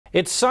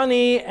It's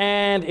sunny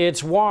and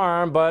it's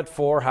warm, but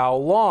for how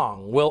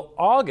long? Will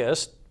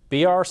August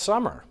be our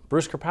summer?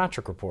 Bruce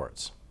Kirkpatrick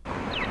reports.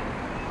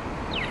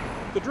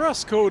 The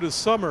dress code is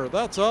summer.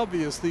 That's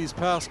obvious these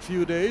past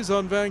few days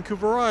on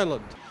Vancouver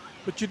Island.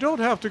 But you don't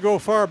have to go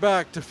far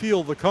back to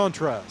feel the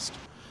contrast.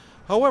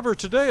 However,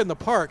 today in the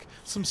park,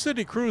 some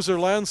city crews are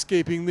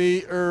landscaping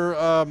the,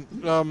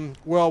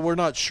 well, we're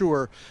not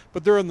sure,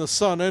 but they're in the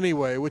sun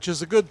anyway, which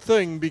is a good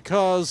thing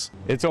because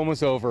it's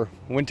almost over.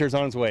 Winter's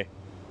on its way.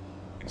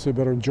 So we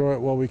better enjoy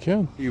it while we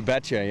can. You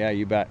betcha, yeah,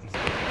 you bet.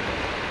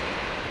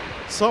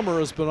 Summer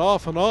has been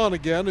off and on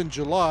again in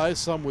July,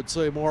 some would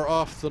say more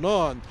off than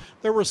on.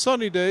 There were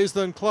sunny days,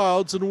 then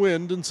clouds and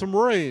wind and some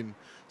rain.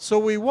 So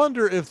we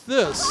wonder if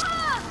this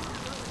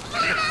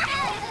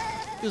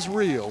is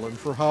real and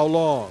for how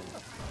long.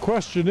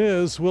 Question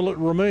is, will it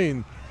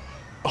remain?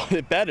 Oh,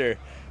 it better.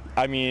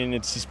 I mean,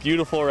 it's just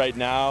beautiful right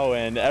now,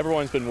 and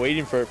everyone's been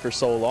waiting for it for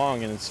so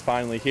long, and it's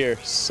finally here.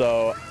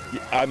 So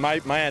my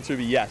answer would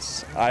be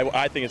yes.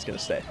 I think it's going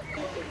to stay.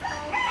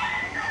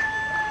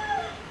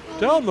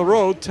 Down the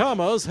road,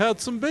 Tama's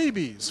had some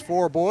babies,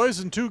 4 boys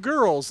and 2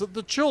 girls at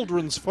the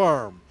children's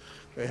farm.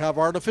 They have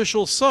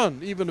artificial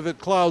sun, even if it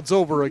clouds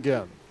over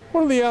again.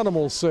 What do the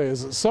animals say?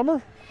 Is it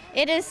summer?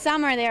 It is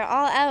summer. They're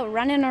all out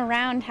running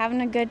around,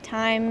 having a good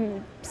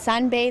time,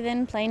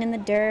 sunbathing, playing in the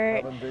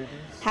dirt,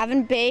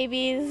 having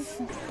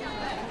babies.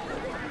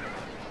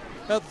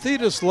 At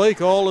Thetis Lake,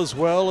 all is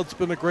well. It's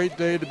been a great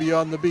day to be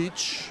on the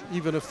beach,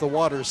 even if the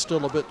water's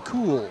still a bit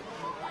cool.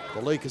 The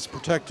lake is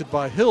protected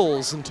by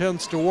hills and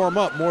tends to warm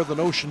up more than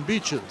ocean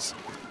beaches.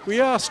 We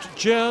asked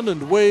Jen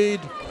and Wade,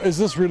 is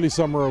this really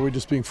summer or are we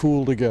just being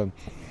fooled again?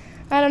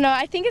 I don't know.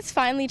 I think it's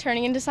finally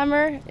turning into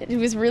summer. It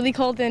was really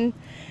cold in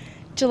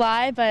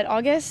July, but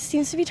August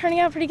seems to be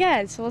turning out pretty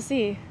good, so we'll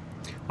see.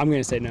 I'm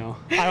going to say no.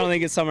 I don't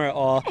think it's summer at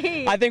all.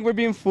 I think we're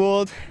being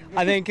fooled.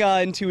 I think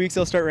in 2 weeks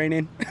it'll start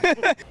raining.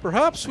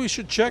 Perhaps we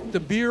should check the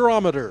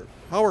beerometer.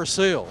 How are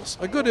sales?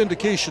 A good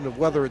indication of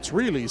whether it's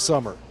really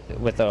summer.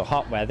 With the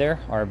hot weather,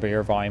 our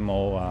beer volume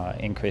will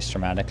increase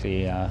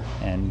dramatically,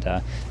 and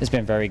it's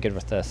been very good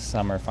with the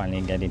summer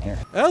finally getting here.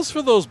 As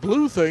for those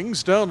blue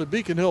things down at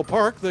Beacon Hill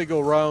Park, they go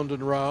round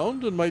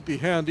and might be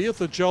handy if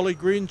the Jolly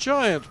Green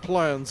Giant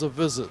plans a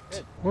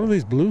visit. What are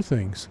these blue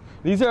things?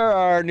 These are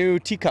our new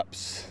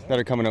teacups that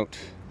are coming out.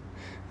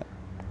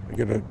 Are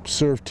you going to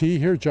serve tea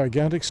here,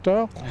 gigantic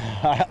style?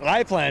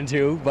 I plan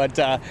to, but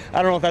I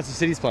don't know if that's the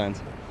city's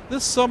plans.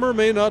 This summer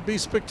may not be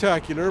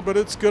spectacular, but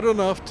it's good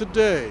enough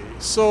today.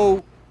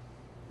 So,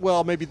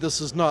 well, maybe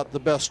this is not the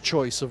best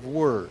choice of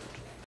word.